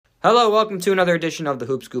Hello, welcome to another edition of the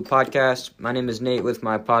Hoop Scoop podcast. My name is Nate with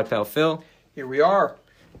my pod pal Phil. Here we are.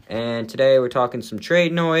 And today we're talking some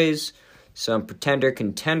trade noise, some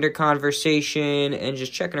pretender-contender conversation, and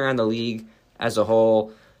just checking around the league as a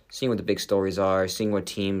whole, seeing what the big stories are, seeing what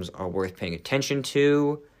teams are worth paying attention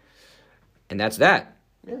to. And that's that.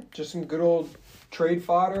 Yeah, just some good old trade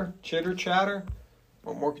fodder, chitter-chatter.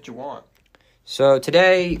 What more could you want? So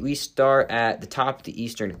today we start at the top of the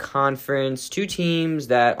Eastern Conference. Two teams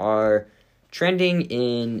that are trending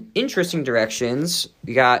in interesting directions.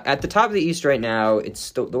 We got at the top of the East right now,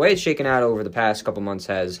 it's the way it's shaken out over the past couple months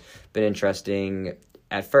has been interesting.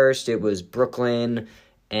 At first, it was Brooklyn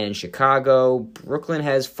and Chicago. Brooklyn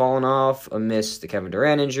has fallen off amidst the Kevin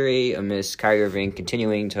Durant injury, amidst Kyrie Irving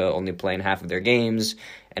continuing to only play in half of their games,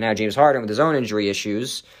 and now James Harden with his own injury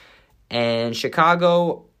issues. And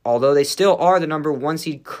Chicago, although they still are the number one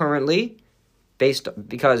seed currently,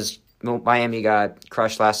 because Miami got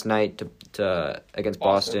crushed last night against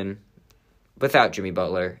Boston without Jimmy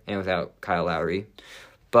Butler and without Kyle Lowry.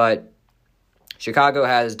 But Chicago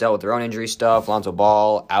has dealt with their own injury stuff. Lonzo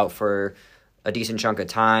Ball out for a decent chunk of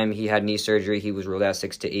time. He had knee surgery. He was ruled out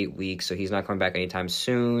 6 to 8 weeks, so he's not coming back anytime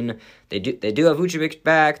soon. They do have Vucevic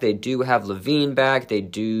back. They do have LaVine back. They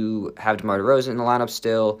do have DeMar DeRozan in the lineup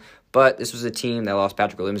still. But this was a team that lost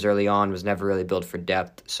Patrick Williams early on, was never really built for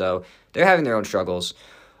depth. So they're having their own struggles.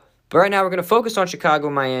 But right now we're going to focus on Chicago,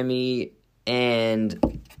 Miami,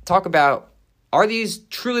 and talk about, are these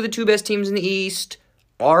truly the two best teams in the East?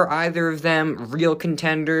 Are either of them real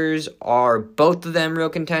contenders? Are both of them real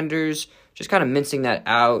contenders? Just kind of mincing that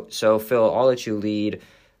out. So, Phil, I'll let you lead.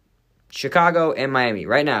 Chicago and Miami.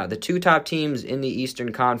 Right now, the two top teams in the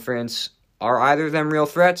Eastern Conference. Are either of them real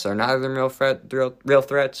threats? Are neither of them real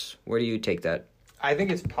threats? Where do you take that? I think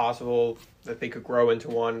it's possible that they could grow into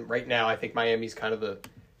one. Right now, I think Miami's kind of the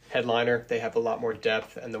headliner. They have a lot more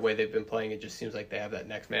depth, and the way they've been playing, it just seems like they have that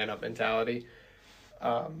next man up mentality.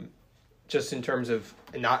 Just in terms of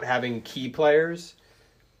not having key players,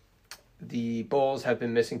 the Bulls have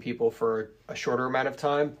been missing people for a shorter amount of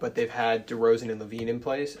time, but they've had DeRozan and LaVine in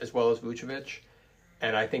place, as well as Vucevic.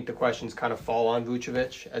 And I think the questions kind of fall on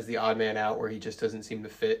Vucevic as the odd man out, where he just doesn't seem to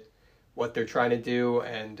fit what they're trying to do.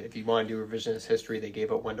 And if you want to do revisionist history, they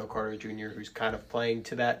gave up Wendell Carter Jr., who's kind of playing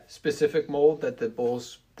to that specific mold that the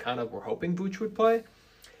Bulls kind of were hoping Vuce would play.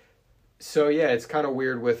 So, yeah, it's kind of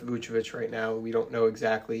weird with Vucevic right now. We don't know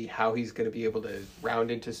exactly how he's going to be able to round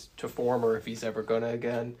into form, or if he's ever going to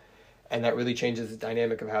again. And that really changes the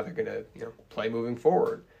dynamic of how they're going to play moving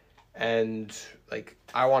forward. And,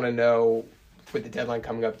 I want to know, with the deadline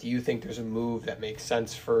coming up, do you think there's a move that makes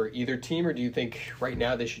sense for either team, or do you think right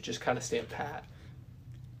now they should just kind of stand pat?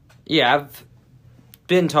 Yeah, I've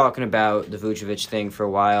been talking about the Vucevic thing for a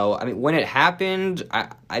while. I mean, when it happened,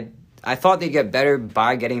 I thought they'd get better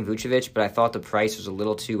by getting Vucevic, but I thought the price was a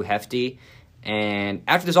little too hefty. And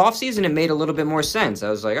after this offseason, it made a little bit more sense. I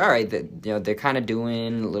was like, all right, they're kind of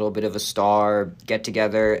doing a little bit of a star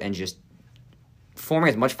get-together and just forming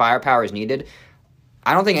as much firepower as needed.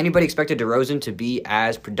 I don't think anybody expected DeRozan to be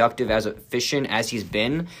as productive, as efficient as he's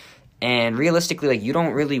been. And realistically, you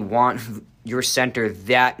don't really want your center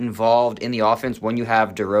that involved in the offense when you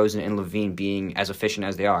have DeRozan and LaVine being as efficient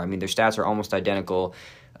as they are. I mean, their stats are almost identical.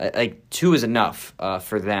 2 is enough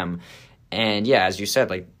for them. And, yeah, as you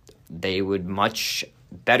said, they would much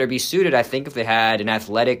better be suited, I think, if they had an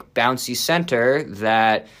athletic, bouncy center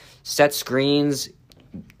that sets screens,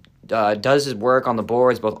 does his work on the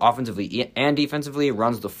boards, both offensively and defensively,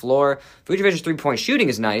 runs the floor. Vucevic's three-point shooting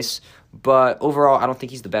is nice, but overall, I don't think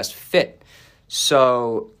he's the best fit.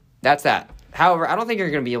 So that's that. However, I don't think you're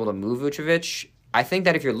going to be able to move Vucevic. I think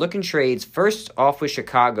that if you're looking trades, first off with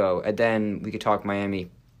Chicago, and then we could talk Miami.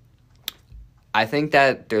 I think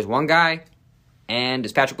that there's one guy, and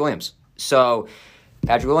it's Patrick Williams. So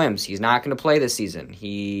Patrick Williams, he's not going to play this season.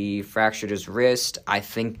 He fractured his wrist. I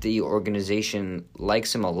think the organization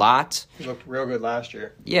likes him a lot. He looked real good last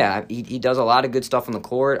year. Yeah, he does a lot of good stuff on the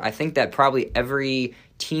court. I think that probably every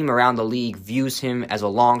team around the league views him as a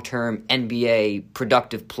long-term NBA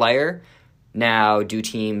productive player. Now, do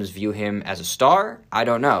teams view him as a star? I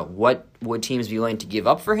don't know. What would teams be willing to give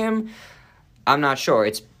up for him? I'm not sure.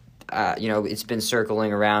 It's been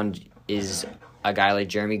circling around, is a guy like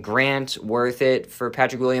Jeremy Grant worth it for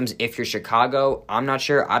Patrick Williams if you're Chicago? I'm not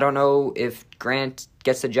sure. I don't know if Grant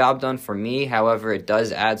gets the job done for me. However, it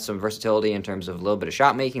does add some versatility in terms of a little bit of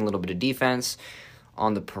shot making, a little bit of defense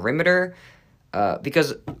on the perimeter.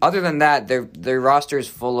 Because other than that, their roster is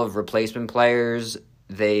full of replacement players.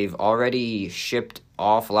 They've already shipped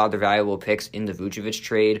off a lot of their valuable picks in the Vucevic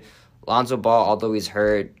trade. Lonzo Ball, although he's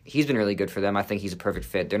hurt, he's been really good for them. I think he's a perfect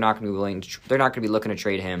fit. They're not going to be they're not going to be looking to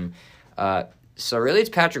trade him. So really, it's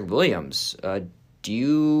Patrick Williams. Do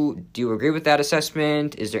you agree with that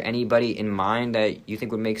assessment? Is there anybody in mind that you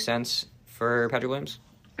think would make sense for Patrick Williams?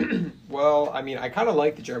 Well, I mean, I kind of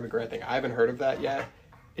like the Jeremy Grant thing. I haven't heard of that yet.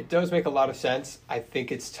 It does make a lot of sense. I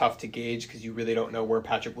think it's tough to gauge because you really don't know where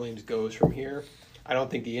Patrick Williams goes from here. I don't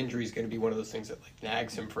think the injury is going to be one of those things that like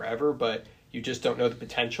nags him forever, but you just don't know the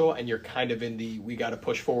potential, and you're kind of in the we got to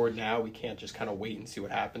push forward now. We can't just kind of wait and see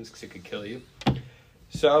what happens because it could kill you.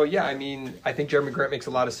 So, yeah, I mean, I think Jeremy Grant makes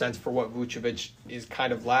a lot of sense for what Vucevic is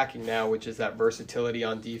kind of lacking now, which is that versatility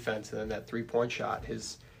on defense and then that three-point shot.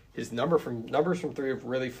 His numbers from three have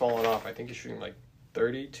really fallen off. I think he's shooting like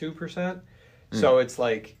 32%. So it's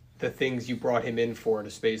like the things you brought him in for, to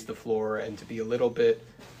space the floor and to be a little bit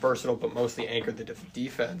versatile but mostly anchor the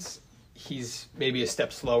defense, he's maybe a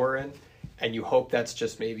step slower in, and you hope that's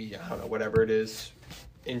just maybe, I don't know, whatever it is,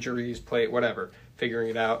 injuries, play, whatever, figuring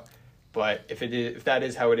it out. But if that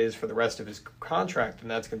is how it is for the rest of his contract, then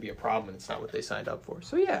that's going to be a problem, and it's not what they signed up for.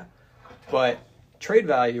 So, yeah. But trade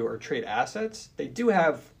value or trade assets, they do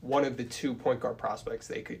have one of the 2 point guard prospects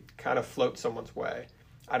they could kind of float someone's way.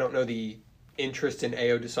 I don't know the interest in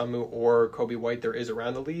Ayo Dosunmu or Kobe White there is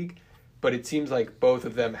around the league, but it seems like both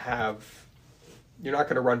of them have. You're not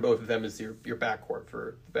going to run both of them as your backcourt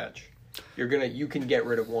for the bench. You can get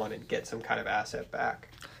rid of one and get some kind of asset back.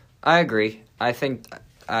 I agree. I think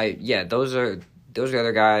those are the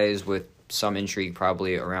other guys with some intrigue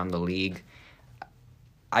probably around the league.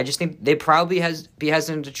 I just think they probably be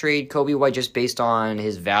hesitant to trade Kobe White just based on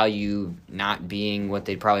his value not being what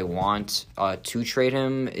they'd probably want to trade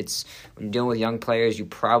him. It's when you're dealing with young players, you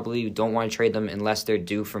probably don't want to trade them unless they're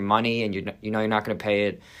due for money and you're not going to pay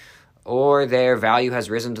it, or their value has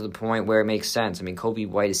risen to the point where it makes sense. I mean, Kobe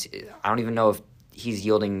White I don't even know if he's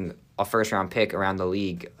yielding a first round pick around the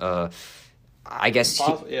league. I guess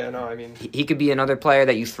he could be another player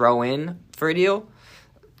that you throw in for a deal.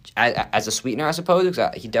 As a sweetener, I suppose,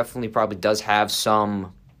 because he definitely probably does have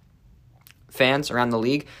some fans around the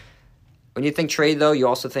league. When you think trade, though, you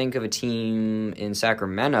also think of a team in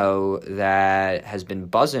Sacramento that has been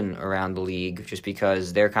buzzing around the league just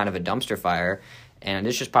because they're kind of a dumpster fire. And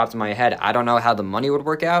this just popped in my head. I don't know how the money would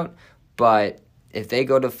work out, but if they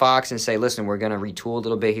go to Fox and say, listen, we're going to retool a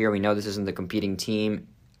little bit here. We know this isn't the competing team,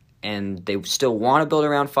 and they still want to build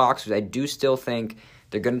around Fox, because I do still think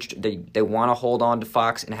they want to hold on to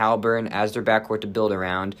Fox and Halliburton as their backcourt to build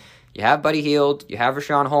around. You have Buddy Hield, you have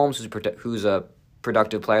Rashawn Holmes, who's a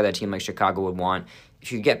productive player that a team like Chicago would want.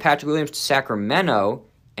 If you get Patrick Williams to Sacramento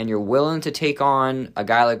and you're willing to take on a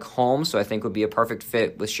guy like Holmes, so I think would be a perfect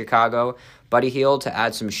fit with Chicago, Buddy Hield to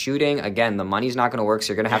add some shooting. Again, the money's not going to work, so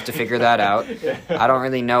you're going to have to figure that out. I don't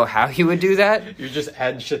really know how you would do that. You're just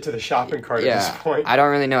adding shit to the shopping cart at this point. I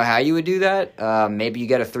don't really know how you would do that. Maybe you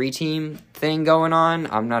get a 3-team thing going on.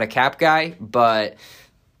 I'm not a cap guy, but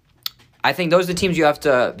I think those are the teams you have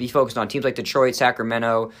to be focused on. Teams like Detroit,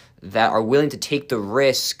 Sacramento, that are willing to take the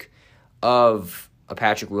risk of a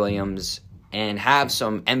Patrick Williams and have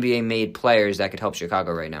some NBA-made players that could help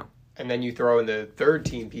Chicago right now. And then you throw in the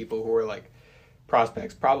third-team people who are like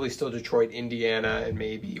prospects, probably still Detroit, Indiana, and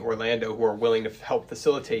maybe Orlando, who are willing to help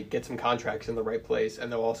facilitate, get some contracts in the right place,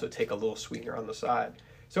 and they'll also take a little sweetener on the side.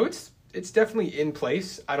 So it's definitely in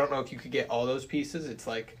place. I don't know if you could get all those pieces. It's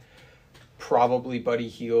like probably Buddy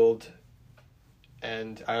Hield,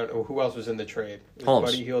 and I don't know who else was in the trade. It was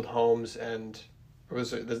Holmes. Buddy Hield, Holmes, and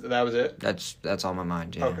that was it? That's on my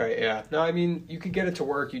mind, yeah. Okay, yeah. No, I mean, you could get it to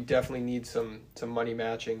work. You definitely need some money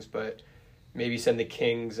matchings, but maybe send the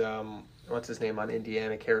Kings, what's his name on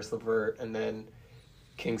Indiana, Karis LeVert, and then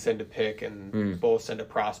Kings send a pick and Bulls send a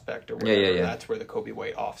prospect or whatever. Yeah. That's where the Kobe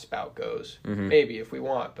White off spout goes. Maybe if we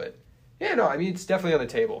want, but yeah, no, I mean, it's definitely on the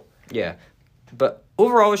table. Yeah. But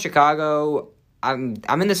overall with Chicago, I'm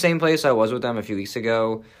in the same place I was with them a few weeks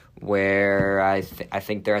ago, where I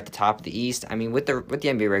think they're at the top of the East. I mean, with the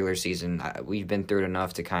NBA regular season, we've been through it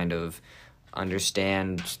enough to kind of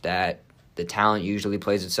understand that the talent usually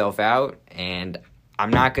plays itself out, and I'm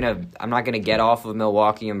not gonna get off of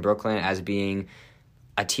Milwaukee and Brooklyn as being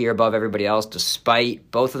a tier above everybody else,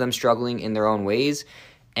 despite both of them struggling in their own ways.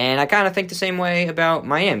 And I kind of think the same way about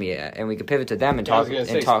Miami, and we could pivot to them and talk. I was going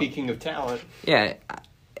to say, speaking of talent, yeah,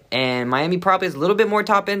 and Miami probably has a little bit more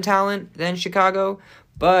top end talent than Chicago,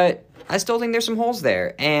 but I still think there's some holes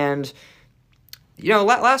there. And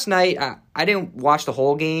last night I didn't watch the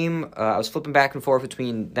whole game. I was flipping back and forth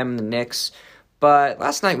between them and the Knicks, but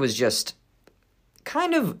last night was just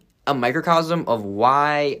kind of a microcosm of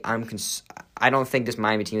why I don't think this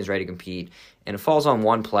Miami team is ready to compete, and it falls on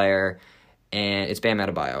one player. and it's Bam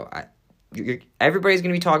Adebayo. Everybody's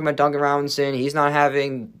going to be talking about Duncan Robinson. He's not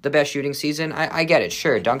having the best shooting season. I get it.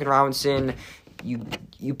 Sure, Duncan Robinson,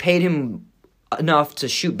 you paid him enough to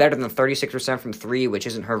shoot better than 36% from three, which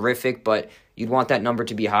isn't horrific, but you'd want that number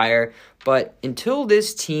to be higher. But until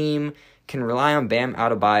this team can rely on Bam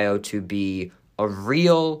Adebayo to be a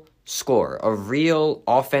real scorer, a real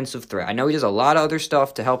offensive threat. I know he does a lot of other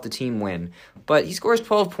stuff to help the team win, but he scores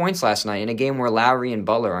 12 points last night in a game where Lowry and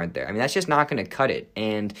Butler aren't there. I mean, that's just not going to cut it.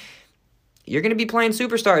 And you're going to be playing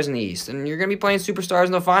superstars in the East, and you're going to be playing superstars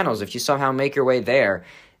in the finals if you somehow make your way there.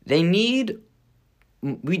 They need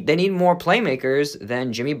more playmakers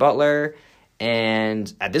than Jimmy Butler,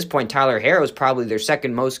 and at this point, Tyler Herro is probably their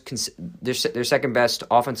second best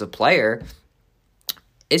offensive player.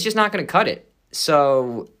 It's just not going to cut it.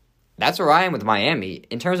 So that's where I am with Miami.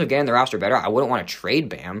 In terms of getting the roster better, I wouldn't want to trade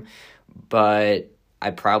Bam, but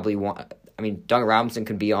I probably want. I mean, Duncan Robinson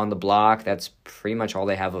could be on the block. That's pretty much all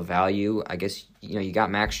they have of value. I guess you got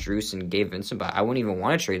Max Strus and Gabe Vincent, but I wouldn't even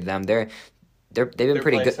want to trade them. They've been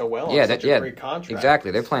pretty good. So well, yeah, great contract.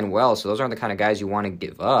 Exactly. They're playing well, so those aren't the kind of guys you want to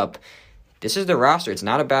give up. This is the roster. It's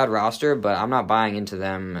not a bad roster, but I'm not buying into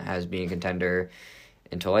them as being a contender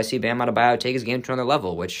until I see Bam Adebayo take his game to another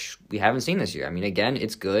level, which we haven't seen this year. I mean, again,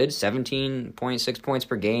 it's good. 17.6 points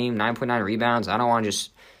per game, 9.9 rebounds. I don't want to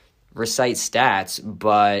just recite stats,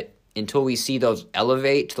 but until we see those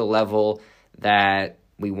elevate to the level that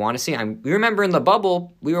we want to see. We remember in the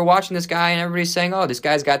bubble, we were watching this guy and everybody's saying, oh, this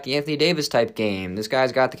guy's got the Anthony Davis type game. This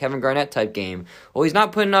guy's got the Kevin Garnett type game. Well, he's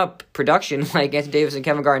not putting up production like Anthony Davis and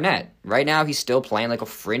Kevin Garnett. Right now, he's still playing like a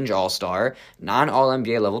fringe all-star,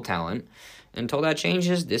 non-all-NBA level talent. Until that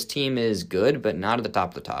changes, this team is good, but not at the top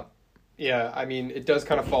of the top. Yeah, I mean, it does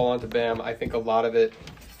kind of fall onto Bam. I think a lot of it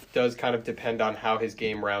does kind of depend on how his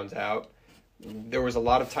game rounds out. There was a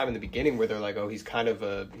lot of time in the beginning where they're like, oh, he's a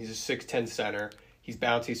 6'10" center. He's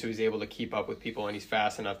bouncy, so he's able to keep up with people, and he's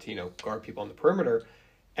fast enough to, guard people on the perimeter.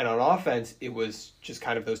 And on offense, it was just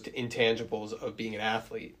kind of those intangibles of being an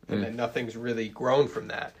athlete. And then nothing's really grown from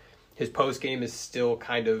that. His post game is still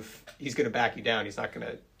kind of, he's going to back you down. He's not going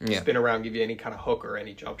to spin around, give you any kind of hook or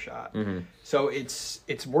any jump shot. Mm-hmm. So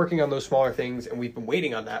it's working on those smaller things, and we've been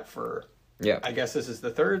waiting on that for, I guess this is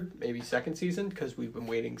the third, maybe second season, because we've been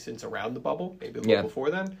waiting since around the bubble, maybe a little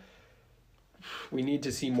before then. We need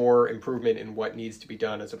to see more improvement in what needs to be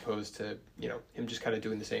done as opposed to, him just kind of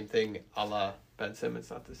doing the same thing a la Ben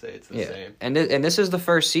Simmons, not to say it's the same. And this is the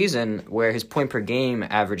first season where his point per game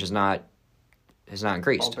average has not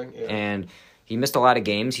increased. And he missed a lot of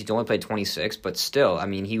games. He's only played 26, but still, I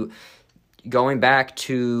mean, going back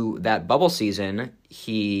to that bubble season,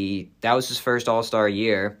 that was his first All-Star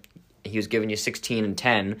year. He was giving you 16 and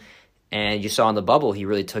 10, and you saw in the bubble he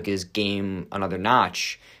really took his game another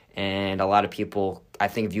notch. And a lot of people, I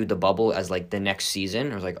think, viewed the bubble as like the next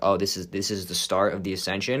season. It was like, oh, this is the start of the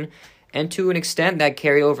ascension. And to an extent, that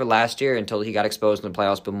carried over last year until he got exposed in the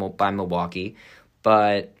playoffs by Milwaukee.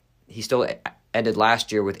 But he still ended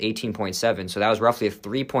last year with 18.7, so that was roughly a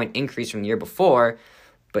 3-point increase from the year before.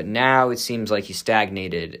 But now it seems like he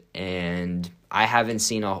stagnated, and I haven't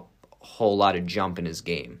seen a whole lot of jump in his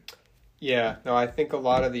game. Yeah, no, I think a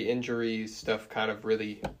lot of the injury stuff kind of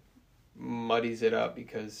really muddies it up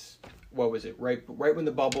because, what was it, right when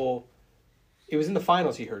the bubble, it was in the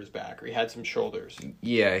finals he hurt his back, or he had some shoulders.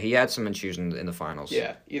 Yeah, he had some issues in the finals.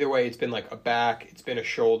 Yeah, either way, it's been like a back, it's been a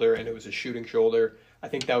shoulder, and it was a shooting shoulder. I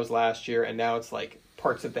think that was last year, and now it's like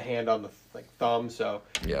parts of the hand on the thumb, so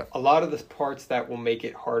a lot of the parts that will make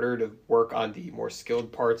it harder to work on the more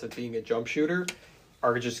skilled parts of being a jump shooter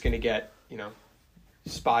are just going to get,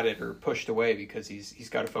 spotted or pushed away because he's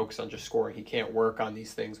got to focus on just scoring. He can't work on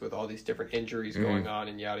these things with all these different injuries going on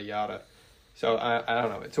and yada yada. So I don't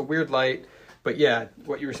know. It's a weird light, but yeah,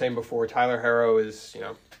 what you were saying before, Tyler Herro is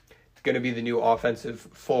going to be the new offensive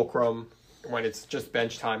fulcrum when it's just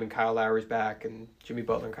bench time and Kyle Lowry's back and Jimmy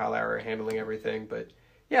Butler and Kyle Lowry are handling everything. But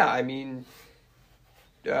yeah, I mean,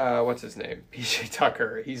 what's his name? PJ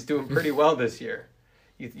Tucker. He's doing pretty well this year.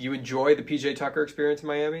 You enjoy the PJ Tucker experience in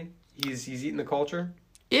Miami? He's eating the culture?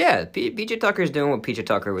 Yeah, PJ Tucker's doing what PJ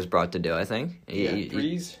Tucker was brought to do, I think.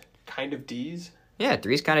 Threes, kind of Ds. Yeah,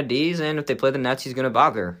 threes, kind of Ds, and if they play the Nets, he's going to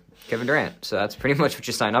bother Kevin Durant. So that's pretty much what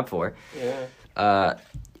you sign up for. Yeah.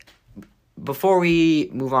 Before we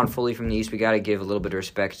move on fully from the East, we got to give a little bit of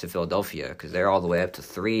respect to Philadelphia because they're all the way up to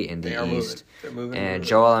 3 in the East. They're moving. And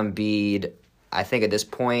Joel Embiid, I think at this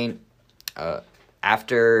point,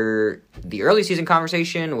 after the early season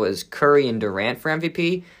conversation was Curry and Durant for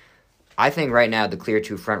MVP, I think right now the clear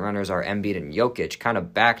two frontrunners are Embiid and Jokic, kind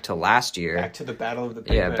of back to last year. Back to the battle of the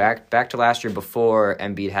big men. back to last year before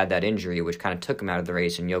Embiid had that injury, which kind of took him out of the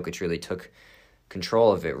race, and Jokic really took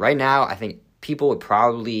control of it. Right now, I think people would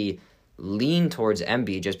probably lean towards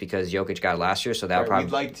Embiid just because Jokic got it last year, so that would probably...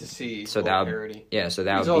 We'd like to see parity. Yeah, so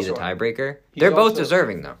that would be the tiebreaker. He's They're both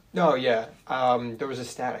deserving, though. No, yeah. There was a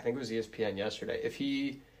stat, I think it was ESPN yesterday. If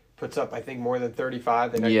he puts up, I think, more than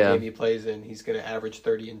 35 the next game he plays in, he's going to average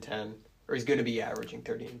 30 and 10. Or he's going to be averaging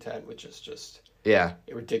 30 and 10, which is just a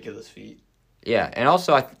ridiculous feat. Yeah, and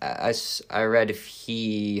also I read if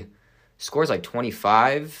he scores like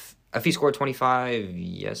 25... If he scored 25,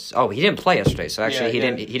 yes. Oh, he didn't play yesterday, so actually he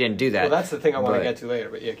didn't do that. Well, that's the thing I want to get to later,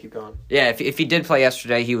 but yeah, keep going. Yeah, if he did play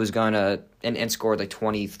yesterday, he was going to and scored like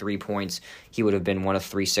 23 points. He would have been one of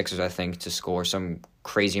 3 Sixers, I think, to score some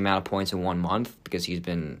crazy amount of points in 1 month because he's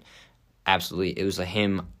been absolutely... It was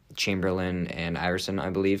him, Chamberlain, and Iverson, I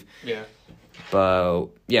believe. Yeah. But,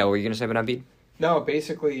 yeah, what were you going to say about Embiid? No,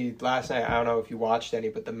 basically, last night, I don't know if you watched any,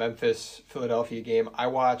 but the Memphis-Philadelphia game, I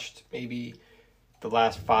watched maybe the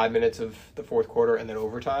last 5 minutes of the fourth quarter and then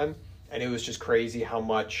overtime, and it was just crazy how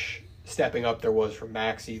much stepping up there was from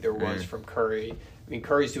Maxey, there was from Curry. I mean,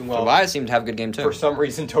 Curry's doing well. Tobias seemed to have a good game, too. For some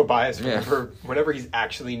reason, Tobias, whenever he's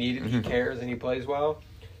actually needed, he cares and he plays well.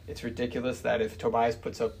 It's ridiculous that if Tobias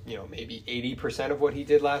puts up, maybe 80% of what he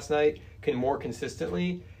did last night, can more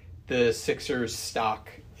consistently, the Sixers' stock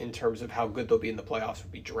in terms of how good they'll be in the playoffs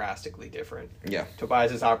would be drastically different. Yeah.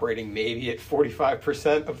 Tobias is operating maybe at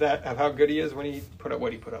 45% of how good he is when he put up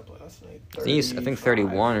what he put up last night. I think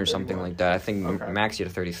 31 or something like that. I think Maxey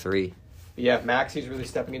at 33. But yeah, Maxey's really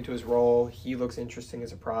stepping into his role. He looks interesting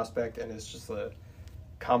as a prospect and is just a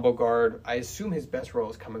combo guard. I assume his best role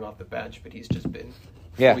is coming off the bench, but he's just been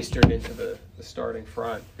foisted into the starting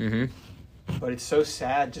front. Mm-hmm. But it's so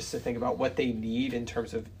sad just to think about what they need in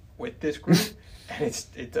terms of with this group. And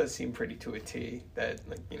it does seem pretty to a T that,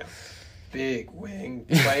 big wing,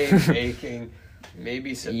 playmaking,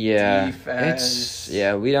 maybe some defense.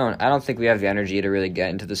 I don't think we have the energy to really get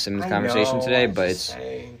into the Simmons conversation today, but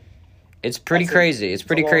it's pretty crazy. It's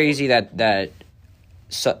pretty crazy that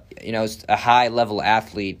a high-level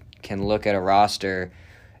athlete can look at a roster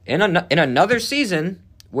in another season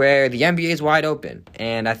where the NBA is wide open.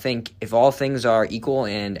 And I think if all things are equal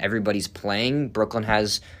and everybody's playing, Brooklyn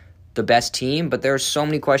has the best team, but there are so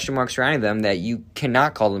many question marks surrounding them that you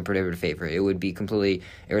cannot call them predicted favorite. It would be completely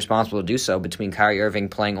irresponsible to do so between Kyrie Irving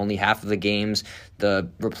playing only half of the games, the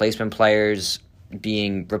replacement players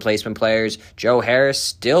being replacement players, Joe Harris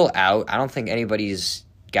still out. I don't think anybody's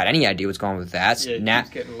got any idea what's going on with that. Yeah, he's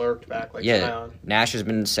getting lurked back like Zion. Nash has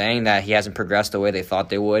been saying that he hasn't progressed the way they thought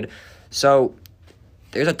they would. So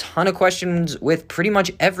there's a ton of questions with pretty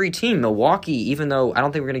much every team. Milwaukee, even though I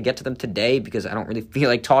don't think we're going to get to them today because I don't really feel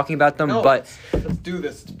like talking about them. No, but let's do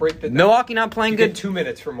this. Let's break the down. Milwaukee not playing good. 2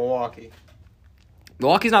 minutes for Milwaukee.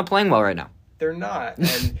 Milwaukee's not playing well right now. They're not.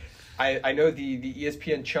 And I know the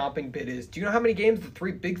ESPN chomping bit is, do you know how many games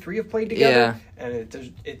the big three have played together? Yeah.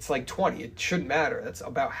 And it's like 20. It shouldn't matter. That's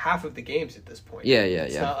about half of the games at this point.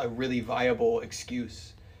 It's not a really viable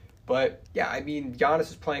excuse. But, yeah, I mean,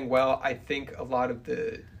 Giannis is playing well. I think a lot of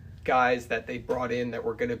the guys that they brought in that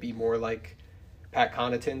were going to be more like Pat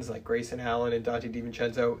Connaughtons, like Grayson Allen and Dante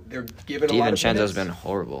DiVincenzo, they're given a lot of minutes. DiVincenzo's been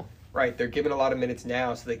horrible. Right, they're given a lot of minutes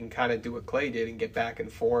now so they can kind of do what Clay did and get back in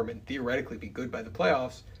form and theoretically be good by the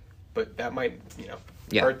playoffs. But that might,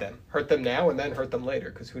 hurt them. Hurt them now and then hurt them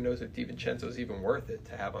later because who knows if DiVincenzo's even worth it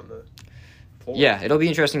to have on the floor. Yeah, it'll be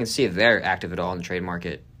interesting to see if they're active at all in the trade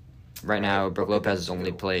market. Right now, Brook Lopez has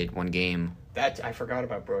only played 1 game. I forgot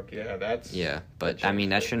about Brook. Yeah, but I mean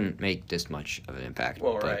that shouldn't make this much of an impact.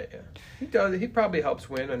 Well, right, yeah, he does. He probably helps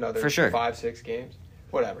win another 5-6 games,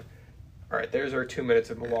 whatever. All right, there's our 2 minutes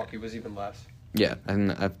of Milwaukee was even less. Yeah, and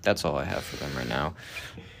that's all I have for them right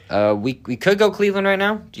now. We could go Cleveland right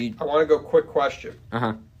now. I want to go quick question.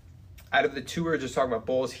 Uh-huh. Out of the two we were just talking about,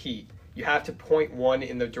 Bulls, Heat, you have to point one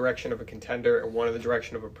in the direction of a contender and one in the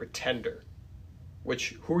direction of a pretender.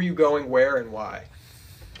 Who are you going where and why?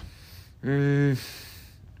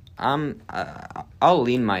 I'll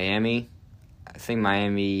lean Miami. I think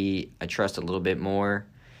Miami I trust a little bit more.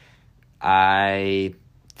 I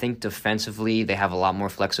think defensively they have a lot more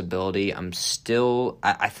flexibility. I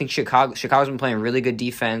think Chicago's been playing really good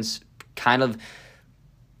defense, kind of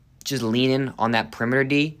just leaning on that perimeter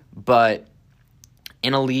D, but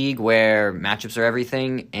in a league where matchups are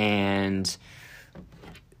everything and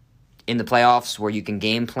in the playoffs where you can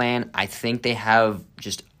game plan, I think they have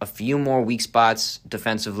just a few more weak spots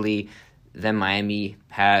defensively than Miami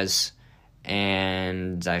has,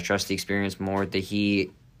 and I trust the experience more. The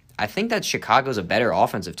Heat, I think that Chicago's a better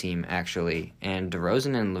offensive team, actually. And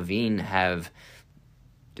DeRozan and LaVine have...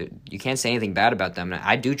 You can't say anything bad about them.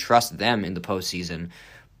 I do trust them in the postseason.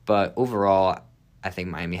 But overall, I think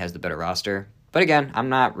Miami has the better roster. But again, I'm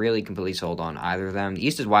not really completely sold on either of them. The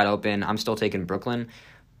East is wide open. I'm still taking Brooklyn.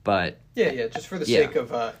 But yeah, just for the sake of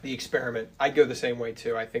the experiment, I'd go the same way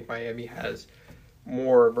too. I think Miami has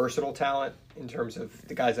more versatile talent in terms of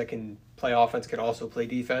the guys that can play offense can also play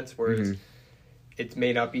defense, whereas it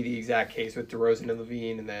may not be the exact case with DeRozan and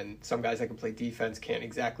LaVine, and then some guys that can play defense can't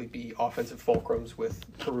exactly be offensive fulcrums with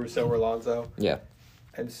Caruso or Lonzo. Yeah.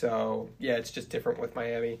 And so, yeah, it's just different with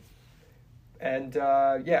Miami. And,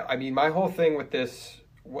 I mean, my whole thing with this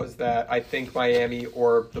was that I think Miami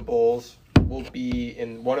or the Bulls will be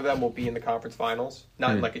in, one of them will be in the conference finals,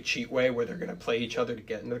 not in like a cheat way where they're going to play each other to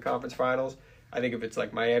get into the conference finals. I think if it's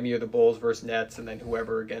like Miami or the Bulls versus Nets and then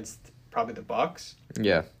whoever against probably the Bucks,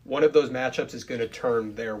 one of those matchups is going to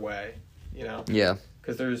turn their way, you know? Yeah.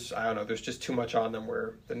 Because there's just too much on them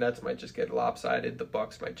where the Nets might just get lopsided, the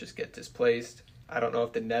Bucks might just get displaced. I don't know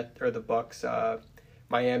if the Net or the Bucks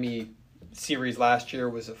Miami series last year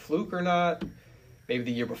was a fluke or not. Maybe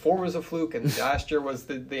the year before was a fluke and last year was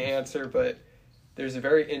the answer, but there's a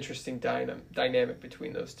very interesting dynamic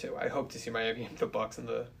between those two. I hope to see Miami and the Bucks in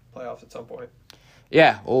the playoffs at some point.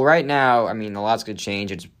 Yeah, well, right now, I mean, a lot's going to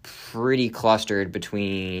change. It's pretty clustered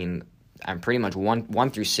between, pretty much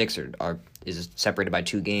 1 through 6 is separated by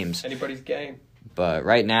 2 games. Anybody's game. But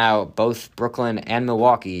right now, both Brooklyn and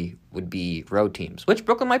Milwaukee would be road teams, which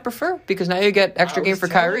Brooklyn might prefer because now you get extra game for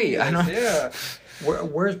Kyrie. I know. Yeah.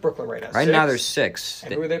 Where's Brooklyn right now? Right now, they're 6.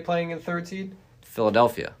 And who are they playing in third seed?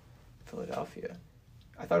 Philadelphia.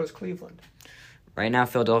 I thought it was Cleveland. Right now,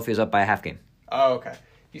 Philadelphia's up by a half game. Oh, okay.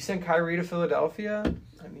 You send Kyrie to Philadelphia?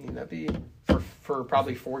 I mean, that'd be for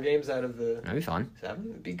probably 4 games out of the... That'd be fun. 7?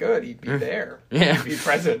 It'd be good. He'd be there. Yeah. He'd be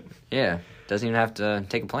present. Yeah. Doesn't even have to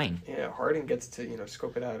take a plane. Yeah, Harden gets to,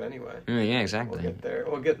 scope it out anyway. Yeah, exactly. We'll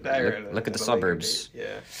get there. Look at the suburbs.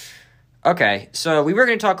 Yeah. Okay, so we were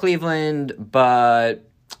going to talk Cleveland, but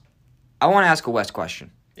I want to ask a West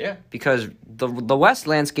question. Yeah. Because the West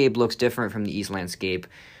landscape looks different from the East landscape,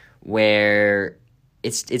 where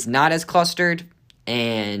it's not as clustered,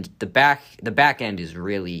 and the back end is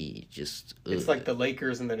really just... It's like the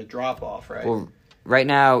Lakers and then a drop-off, right? Well, right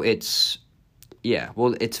now it's... Yeah,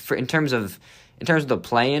 well, it's in terms of the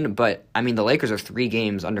play-in, but, I mean, the Lakers are 3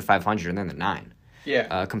 games under 500, and they're the 9.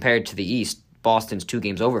 Yeah. Compared to the East, Boston's 2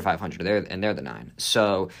 games over 500, they're the 9.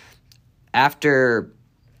 So, after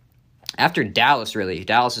Dallas, really,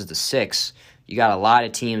 Dallas is the 6. You got a lot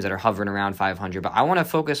of teams that are hovering around 500, but I want to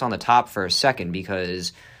focus on the top for a second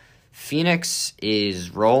because Phoenix is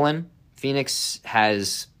rolling. Phoenix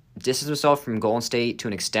has distanced themselves from Golden State to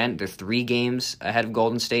an extent. They're 3 games ahead of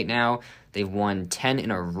Golden State now. They've won 10 in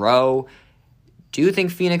a row. Do you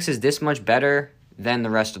think Phoenix is this much better than the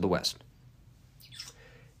rest of the West?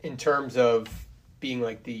 In terms of being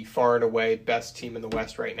like the far and away best team in the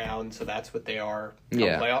West right now, and so that's what they are come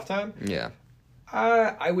playoff time? Yeah.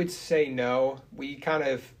 I would say no. We kind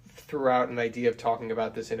of threw out an idea of talking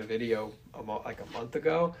about this in a video like a month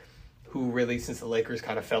ago. Who really, since the Lakers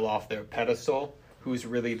kind of fell off their pedestal, who's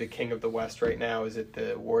really the king of the West right now? Is it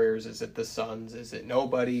the Warriors? Is it the Suns? Is it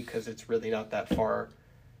nobody? Because it's really not that far,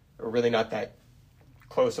 or really not that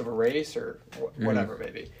close of a race, or whatever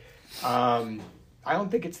maybe. I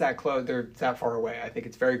don't think it's that close. They're that far away. I think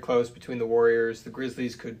it's very close between the Warriors. The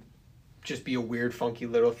Grizzlies could just be a weird, funky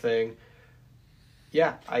little thing.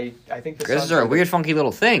 Yeah, I think the Grizzlies Suns are a weird, funky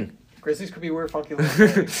little thing. Grizzlies could be a weird, funky little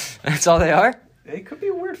thing. That's all they are? They could be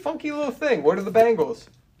a weird, funky little thing. What are the Bengals?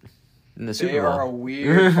 In the Super Bowl. They are a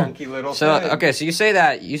weird, funky little thing. Okay, so you say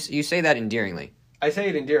that you say that endearingly. I say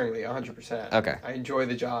it endearingly, 100%. Okay. I enjoy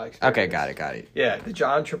the Ja experience. Okay, got it. Yeah, the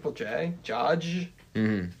John Triple J. Jaj.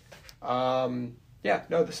 Mm-hmm. Yeah,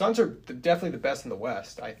 no, the Suns are definitely the best in the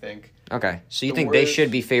West, I think. Okay, so you think they should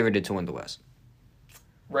be favored to win the West?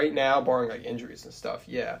 Right now, barring like injuries and stuff,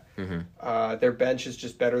 yeah. Mm-hmm. Their bench is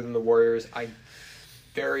just better than the Warriors. I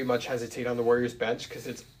very much hesitate on the Warriors bench because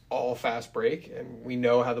it's all fast break, and we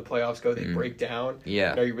know how the playoffs go. They break down.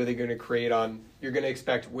 Yeah. Are you really going to create on... You're going to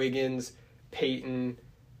expect Wiggins, Peyton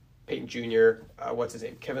Jr., what's his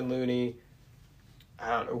name? Kevin Looney.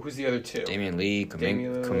 I don't know. Who's the other 2? Damian Lee,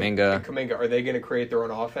 Kuminga. Kuminga. Are they going to create their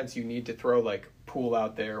own offense? You need to throw like Poole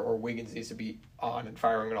out there, or Wiggins needs to be on and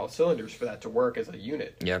firing on all cylinders for that to work as a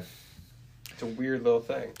unit. Yeah. It's a weird little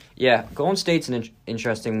thing. Yeah, Golden State's an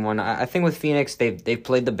interesting one. I think with Phoenix, they've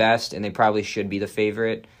played the best, and they probably should be the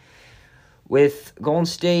favorite. With Golden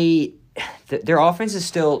State, their offense is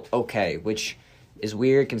still okay, which is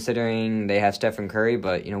weird considering they have Stephen Curry,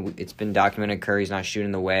 but, it's been documented Curry's not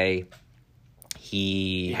shooting the way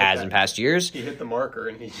he has in past years. He hit the marker,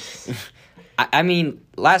 and he just... I mean,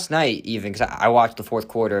 last night even, because I watched the fourth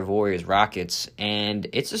quarter of Warriors-Rockets, and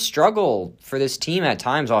it's a struggle for this team at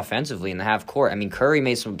times offensively in the half court. I mean, Curry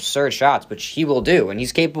made some absurd shots, which he will do, and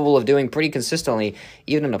he's capable of doing pretty consistently,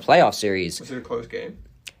 even in a playoff series. Was it a close game?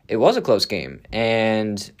 It was a close game,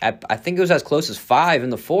 and I think it was as close as 5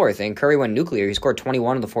 in the fourth, and Curry went nuclear. He scored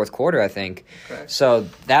 21 in the fourth quarter, I think. Okay. So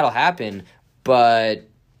that'll happen, but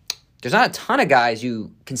there's not a ton of guys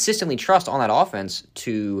you consistently trust on that offense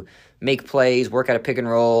to make plays, work out of pick and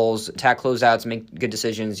rolls, attack closeouts, make good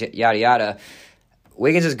decisions, yada, yada.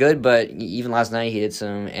 Wiggins is good, but even last night he did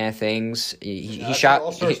some things. He shot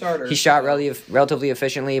relatively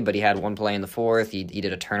efficiently, but he had one play in the fourth. He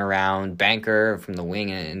did a turnaround banker from the wing,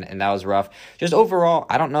 and that was rough. Just overall,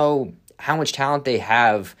 I don't know how much talent they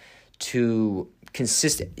have to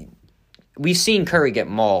consistent. We've seen Curry get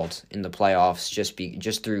mauled in the playoffs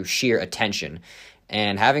just through sheer attention.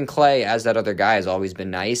 And having Klay as that other guy has always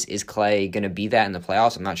been nice. Is Klay going to be that in the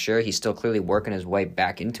playoffs? I'm not sure. He's still clearly working his way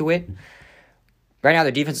back into it. Right now,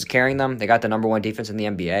 their defense is carrying them. They got the number 1 defense in the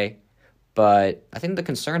NBA. But I think the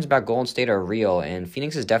concerns about Golden State are real, and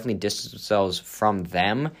Phoenix has definitely distanced themselves from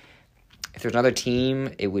them. If there's another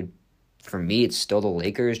team, for me, it's still the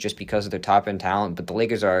Lakers just because of their top-end talent. But the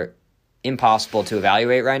Lakers are impossible to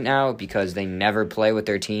evaluate right now because they never play with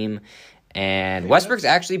their team. And Westbrook's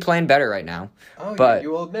actually playing better right now. Oh, but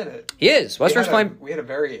you will admit it. He is. Westbrook's playing. We had a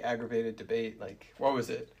very aggravated debate. What was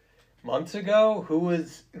it? Months ago, who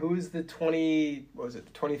was the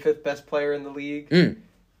 25th best player in the league? It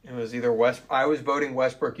was either I was voting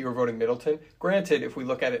Westbrook, you were voting Middleton. Granted, if we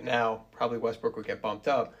look at it now, probably Westbrook would get bumped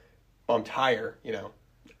higher,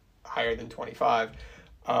 higher than 25.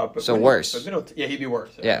 But worse. But Middleton, yeah, he'd be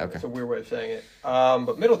worse. Yeah, okay. It's a weird way of saying it.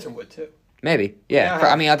 But Middleton would too. Maybe, yeah.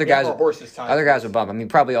 Other guys would bump. I mean,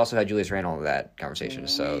 probably also had Julius Randle in that conversation.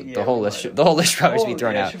 So the whole list probably should be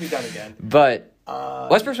thrown out. It should be done again. But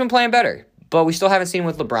Westbrook's been playing better, but we still haven't seen him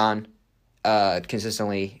with LeBron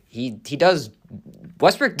consistently. He does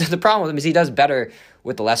Westbrook. The problem with him is he does better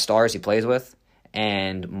with the less stars he plays with,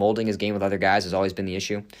 and molding his game with other guys has always been the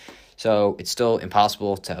issue. So it's still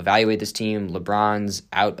impossible to evaluate this team. LeBron's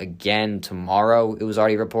out again tomorrow. It was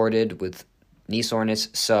already reported with knee soreness.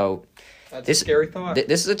 So. That's a scary thought.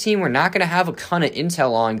 This is a team we're not going to have a ton of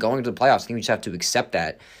intel on going to the playoffs. I think we just have to accept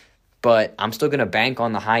that. But I'm still going to bank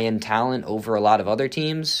on the high-end talent over a lot of other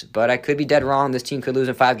teams. But I could be dead wrong. This team could lose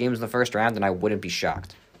in 5 games in the first round, and I wouldn't be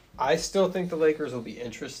shocked. I still think the Lakers will be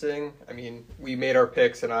interesting. I mean, we made our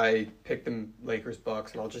picks, and I picked them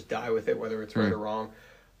Lakers-Bucks, and I'll just die with it, whether it's right or wrong.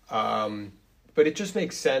 But it just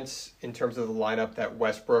makes sense in terms of the lineup that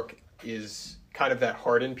Westbrook is kind of that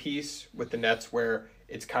Harden piece with the Nets where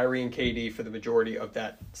it's Kyrie and KD for the majority of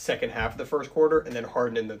that second half of the first quarter, and then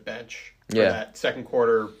Harden in the bench for that second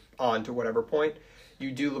quarter on to whatever point.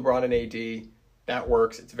 You do LeBron and AD, that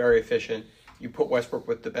works. It's very efficient. You put Westbrook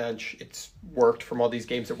with the bench. It's worked from all these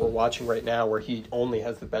games that we're watching right now where he only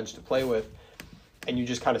has the bench to play with, and you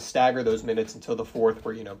just kind of stagger those minutes until the fourth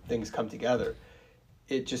where, things come together.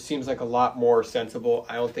 It just seems like a lot more sensible.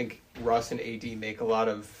 I don't think Russ and AD make a lot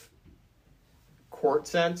of court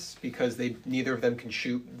sense because neither of them can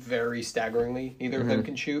shoot very staggeringly. Neither of them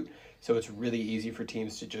can shoot, so it's really easy for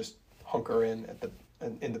teams to just hunker in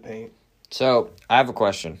in the paint. So I have a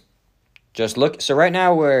question. Just look. So right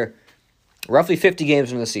now we're roughly 50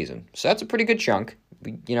 games into the season, so that's a pretty good chunk.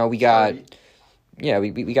 We got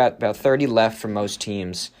 30. We got about 30 left for most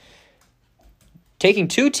teams. Taking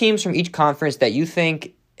 2 teams from each conference that you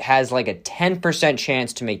think has like a 10%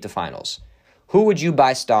 chance to make the finals, who would you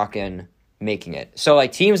buy stock in making it? So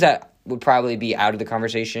like teams that would probably be out of the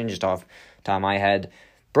conversation, just off the top of my head,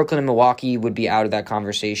 Brooklyn and Milwaukee would be out of that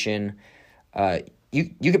conversation.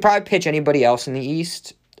 You could probably pitch anybody else in the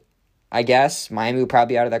East, I guess. Miami would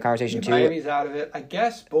probably be out of that conversation too. Miami's out of it. I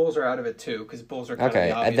guess Bulls are out of it too because Bulls are kind of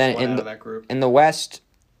the obvious one out of that group. In the West,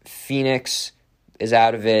 Phoenix is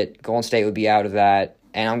out of it. Golden State would be out of that.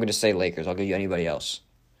 And I'm going to say Lakers. I'll give you anybody else.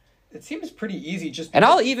 It seems pretty easy.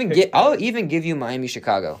 I'll even give you Miami,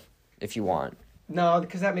 Chicago. If you want. No,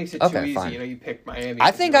 because that makes it too easy. Fine. You picked Miami.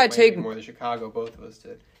 I think I'd take more than Chicago. Both of us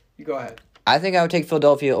did. You go ahead. I think I would take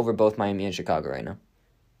Philadelphia over both Miami and Chicago right now.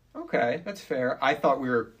 Okay, that's fair. I thought we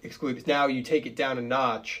were excluded. Now you take it down a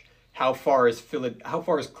notch. How far is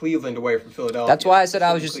Cleveland away from Philadelphia? That's why I said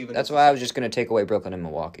I was just going to take away Brooklyn and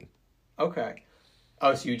Milwaukee. Okay.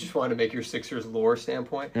 Oh, so you just wanted to make your Sixers lore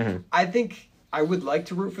standpoint? Mm-hmm. I think I would like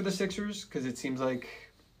to root for the Sixers because it seems like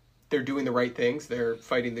they're doing the right things. They're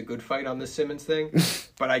fighting the good fight on this Simmons thing.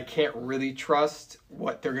 But I can't really trust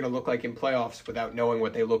what they're going to look like in playoffs without knowing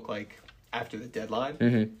what they look like after the deadline.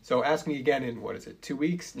 Mm-hmm. So ask me again in, 2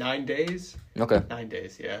 weeks? 9 days? Okay. 9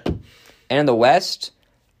 days, yeah. And in the West,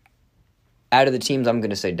 out of the teams, I'm going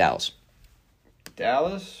to say Dallas.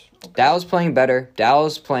 Dallas? Okay. Dallas playing better.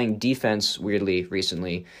 Dallas playing defense weirdly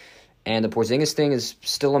recently. And the Porzingis thing is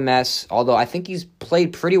still a mess, although I think he's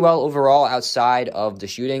played pretty well overall outside of the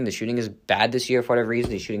shooting. The shooting is bad this year for whatever reason.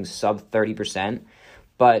 He's shooting sub 30%.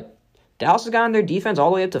 But Dallas has gotten their defense all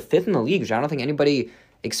the way up to 5th in the league, which I don't think anybody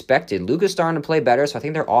expected. Luka's starting to play better, so I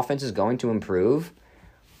think their offense is going to improve.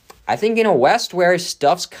 I think in a West where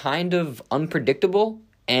stuff's kind of unpredictable,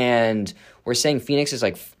 and we're saying Phoenix is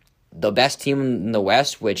like the best team in the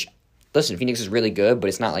West, which... Listen, Phoenix is really good, but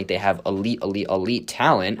it's not like they have elite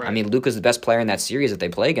talent. Right. I mean, Luka's the best player in that series that they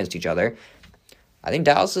play against each other. I think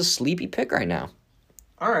Dallas is a sleepy pick right now.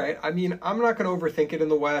 All right. I mean, I'm not going to overthink it in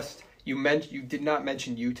the West. You did not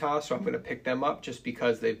mention Utah, so I'm going to pick them up just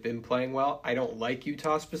because they've been playing well. I don't like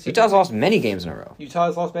Utah specifically. Utah's lost many games in a row.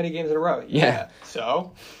 Utah's lost many games in a row. Yeah.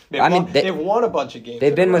 So they've won a bunch of games.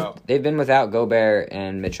 They've been without Gobert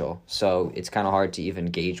and Mitchell, so it's kind of hard to even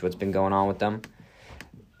gauge what's been going on with them.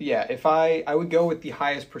 Yeah, if I would go with the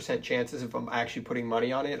highest percent chances if I'm actually putting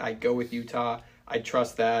money on it, I'd go with Utah. I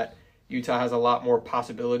trust that. Utah has a lot more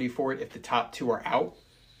possibility for it if the top two are out.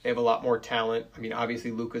 They have a lot more talent. I mean, obviously,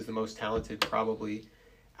 Luka's the most talented probably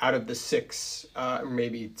out of the 6, or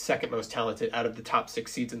maybe second most talented out of the top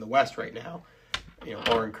 6 seeds in the West right now.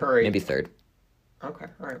 Lauren Curry. Maybe third. Okay,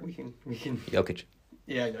 all right, we can. Jokic.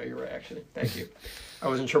 Yeah, I know, you're right, actually. Thank you. I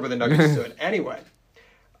wasn't sure where the Nuggets stood. Anyway,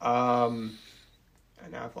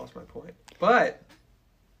 and now I've lost my point. But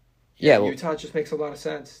Utah just makes a lot of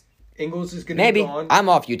sense. Ingles is going to be gone. I'm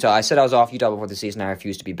off Utah. I said I was off Utah before the season. I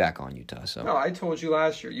refuse to be back on Utah. So no, I told you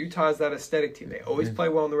last year. Utah is that aesthetic team. They always play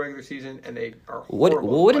well in the regular season, and they are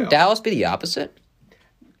horrible. Wouldn't Dallas be the opposite?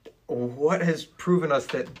 What has proven us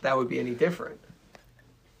that would be any different?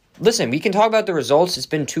 Listen, we can talk about the results. It's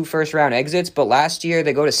been 2 first-round exits, but last year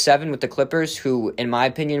they go to 7 with the Clippers, who, in my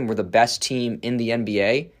opinion, were the best team in the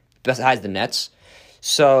NBA, besides the Nets.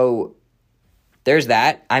 So there's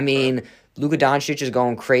that. I mean, Luka Doncic is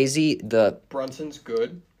going crazy. Brunson's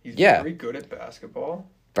good. He's very good at basketball.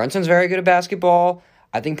 Brunson's very good at basketball.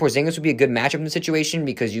 I think Porzingis would be a good matchup in the situation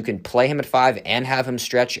because you can play him at 5 and have him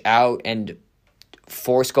stretch out and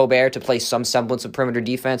force Gobert to play some semblance of perimeter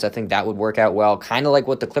defense. I think that would work out well, kind of like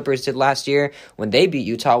what the Clippers did last year when they beat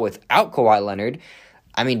Utah without Kawhi Leonard.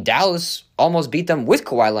 I mean, Dallas almost beat them with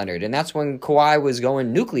Kawhi Leonard, and that's when Kawhi was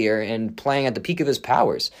going nuclear and playing at the peak of his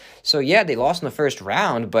powers. So, yeah, they lost in the first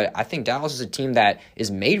round, but I think Dallas is a team that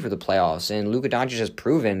is made for the playoffs, and Luka Doncic has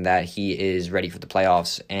proven that he is ready for the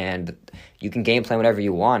playoffs, and you can game plan whatever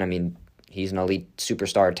you want. I mean, he's an elite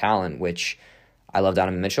superstar talent, which I love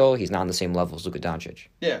Donovan Mitchell. He's not on the same level as Luka Doncic.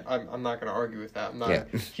 Yeah, I'm not going to argue with that. I'm not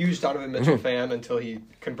a huge Donovan Mitchell fan until he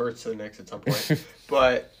converts to the Knicks at some point.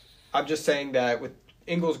 But I'm just saying that with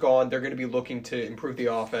Ingles gone, they're going to be looking to improve the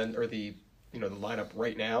offense or the lineup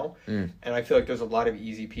right now, and I feel like there's a lot of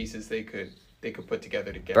easy pieces they could put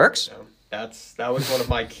together to get Burks. Right now. That was one of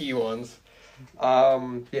my key ones.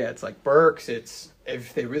 It's like Burks. It's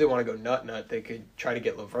if they really want to go nut, they could try to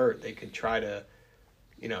get LeVert. They could try to,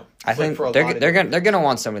 I think they're gonna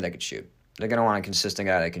want somebody that could shoot. They're gonna want a consistent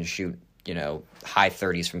guy that can shoot, high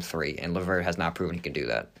 30s from 3, and LeVert has not proven he can do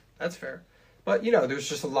that. That's fair. But, there's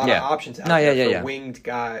just a lot of options out there for winged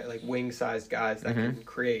guy, like wing-sized guys that can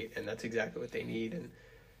create, and that's exactly what they need. And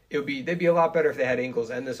they'd be a lot better if they had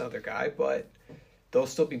Ingles and this other guy, but they'll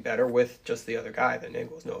still be better with just the other guy than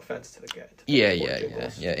Ingles. No offense to the guy.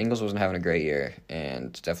 Yeah. Ingles wasn't having a great year,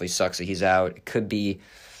 and definitely sucks that he's out. It could be,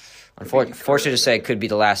 unfortunate to say, it could be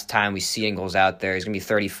the last time we see Ingles out there. He's going to be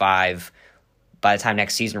 35 by the time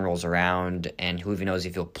next season rolls around, and who even knows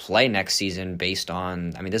if he'll play next season based on,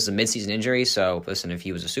 this is a midseason injury, so listen, if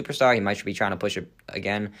he was a superstar, he might be trying to push it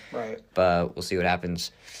again. Right. But we'll see what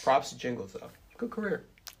happens. Props to Jingles, though. Good career.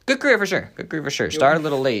 Good career for sure. Started a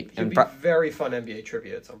little late. It'll be very fun NBA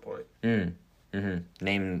trivia at some point.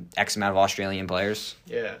 Name X amount of Australian players.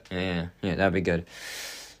 Yeah. Yeah, that'd be good.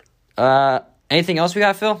 Anything else we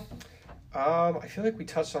got, Phil? I feel like we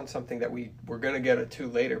touched on something that we were going to get to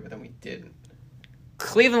later, but then we didn't.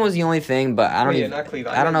 Cleveland was the only thing, but I don't not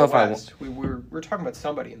Cleveland. I don't know if West. We were talking about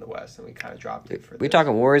somebody in the West, and we kind of dropped it. We were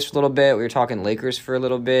talking Warriors for a little bit. We were talking Lakers for a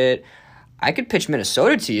little bit. I could pitch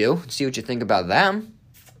Minnesota to you. See what you think about them.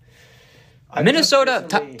 Minnesota,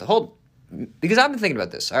 because I've been thinking about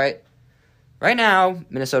this. All right, right now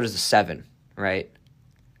Minnesota's the 7, right?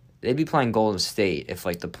 they'd be playing Golden State if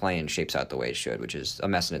like the play-in shapes out the way it should, which is a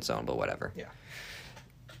mess in its own, but whatever. Yeah.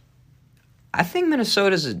 I think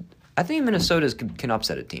Minnesota's can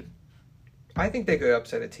upset a team. I think they could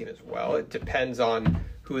upset a team as well. It depends on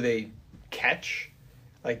who they catch.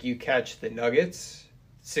 Like you catch the Nuggets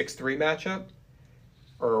 6-3 matchup,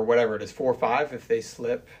 or whatever it is, 4-5 if they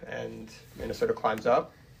slip and Minnesota climbs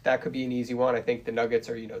up. That could be an easy one. I think the Nuggets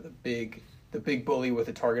are, the big bully with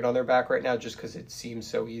a target on their back right now just because it seems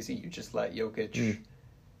so easy. You just let Jokic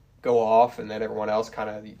go off, and then everyone else kind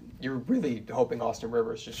of... You're really hoping Austin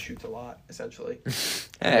Rivers just shoots a lot, essentially.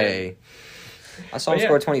 Hey. I saw him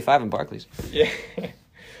score 25 in Barclays. Yeah.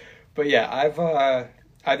 But yeah,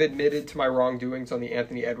 I've admitted to my wrongdoings on the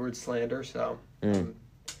Anthony Edwards slander, so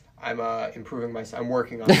I'm improving myself. I'm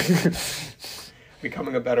working on it.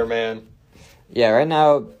 Becoming a better man. Yeah, right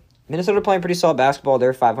now, Minnesota playing pretty solid basketball.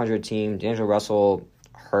 They're a 500 team. D'Angelo Russell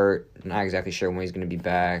hurt. Not exactly sure when he's going to be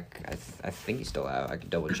back. I think he's still out. I could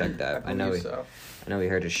double check that. I know he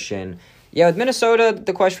hurt his shin. Yeah, with Minnesota,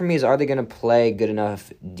 the question for me is, are they going to play good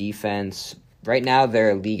enough defense? Right now,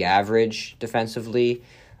 they're league average defensively.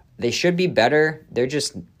 They should be better. They're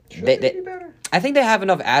just they be better. I think they have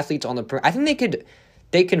enough athletes on the perimeter. I think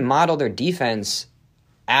they can model their defense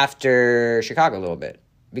after Chicago a little bit,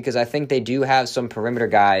 because I think they do have some perimeter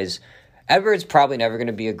guys. Edwards probably never going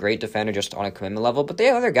to be a great defender just on a commitment level, but they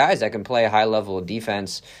have other guys that can play a high level of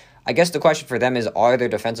defense. I guess the question for them is, are their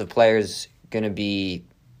defensive players going to be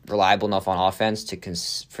reliable enough on offense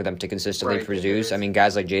for them to consistently produce? I mean,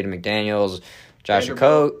 guys like Jaden McDaniels, Josh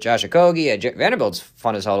Okogie, Vanderbilt's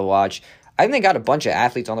fun as hell to watch. I think they got a bunch of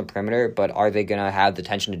athletes on the perimeter, but are they going to have the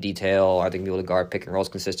attention to detail? Are they going to be able to guard pick and rolls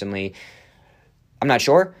consistently? I'm not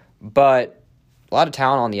sure, but a lot of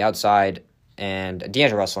talent on the outside, and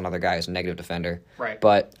D'Angelo Russell, another guy, is a negative defender. Right.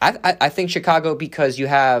 But I think Chicago, because you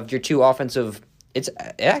have your two offensive... It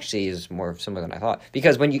actually is more similar than I thought,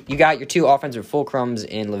 because when you got your two offensive fulcrums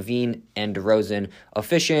in LaVine and DeRozan,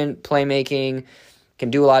 efficient playmaking,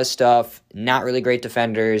 can do a lot of stuff, not really great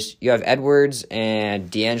defenders. You have Edwards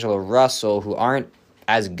and D'Angelo Russell, who aren't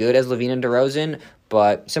as good as LaVine and DeRozan,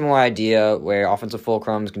 but similar idea where offensive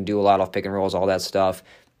fulcrums can do a lot off pick and rolls, all that stuff.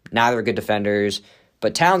 Neither are good defenders,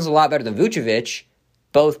 but Towns is a lot better than Vucevic,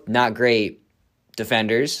 both not great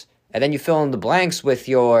defenders. And then you fill in the blanks with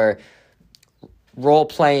your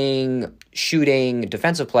role-playing, shooting,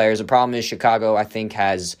 defensive players. The problem is Chicago, I think,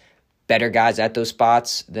 has better guys at those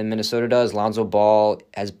spots than Minnesota does. Lonzo Ball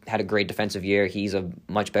has had a great defensive year. He's a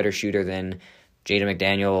much better shooter than Jaden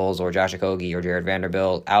McDaniels or Josh Okogie or Jared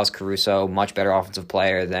Vanderbilt. Alex Caruso, much better offensive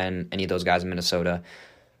player than any of those guys in Minnesota.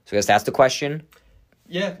 So I guess that's the question.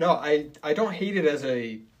 Yeah, no, I don't hate it as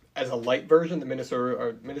a light version. The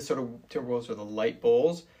Minnesota Timberwolves are the light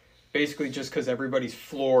Bulls. Basically just because everybody's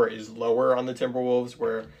floor is lower on the Timberwolves,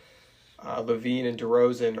 where LaVine and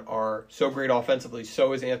DeRozan are so great offensively,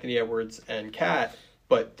 so is Anthony Edwards and Cat,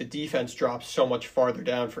 but the defense drops so much farther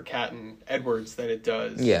down for Cat and Edwards than it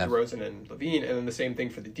does DeRozan and LaVine. And then the same thing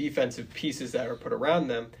for the defensive pieces that are put around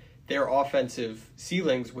them. Their offensive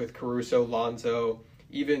ceilings with Caruso, Lonzo,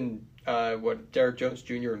 even Derek Jones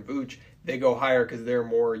Jr. and Vooch, they go higher because they're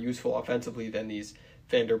more useful offensively than these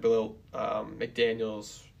Vanderbilt,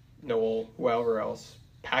 McDaniels, Noel, whoever else,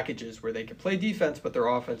 packages where they can play defense, but their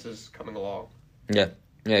offense is coming along. Yeah.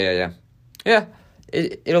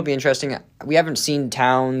 It'll be interesting. We haven't seen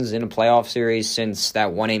Towns in a playoff series since that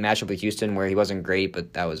 1A matchup with Houston where he wasn't great,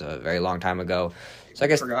 but that was a very long time ago. So I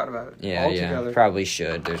guess forgot about it. Yeah, probably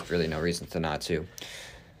should. There's really no reason to not to.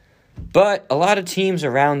 But a lot of teams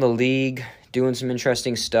around the league doing some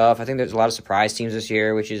interesting stuff. I think there's a lot of surprise teams this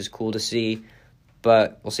year, which is cool to see.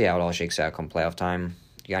 But we'll see how it all shakes out come playoff time.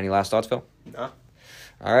 You got any last thoughts, Phil? No.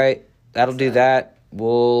 All right. That'll do that.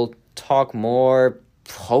 We'll talk more.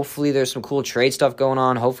 Hopefully there's some cool trade stuff going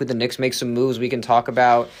on. Hopefully the Knicks make some moves we can talk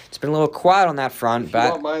about. It's been a little quiet on that front. If you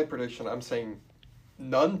want my prediction, I'm saying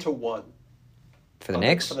 0-1. For the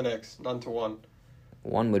Knicks? For the Knicks, 0-1.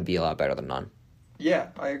 1 would be a lot better than none. Yeah,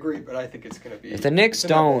 I agree, but I think it's going to be... If the Knicks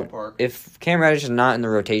don't... If Cam Reddish is not in the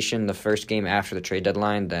rotation the first game after the trade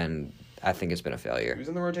deadline, then I think it's been a failure. He was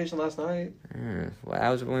in the rotation last night. Well, that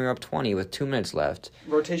was when we were up 20 with 2 minutes left.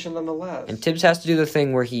 Rotation nonetheless. And Tibbs has to do the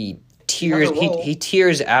thing where he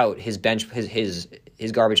tears out his bench, his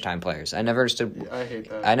garbage time players. I never understood. Yeah, I hate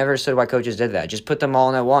that. I never understood why coaches did that. Just put them all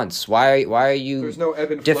in at once. Why are you There's no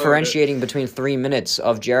ebb and flow differentiating between 3 minutes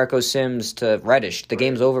of Jericho Sims to Reddish? The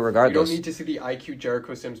game's over regardless. You don't need to see the IQ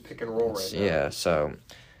Jericho Sims pick and roll right now. Yeah, so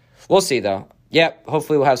we'll see though. Yep,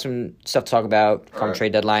 hopefully we'll have some stuff to talk about come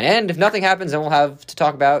trade deadline. And if nothing happens, then we'll have to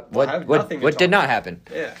talk about what did not happen.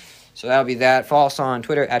 Yeah. So that'll be that. Follow us on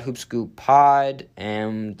Twitter at HoopScoopPod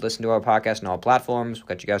and listen to our podcast on all platforms. We'll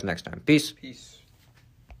catch you guys next time. Peace. Peace.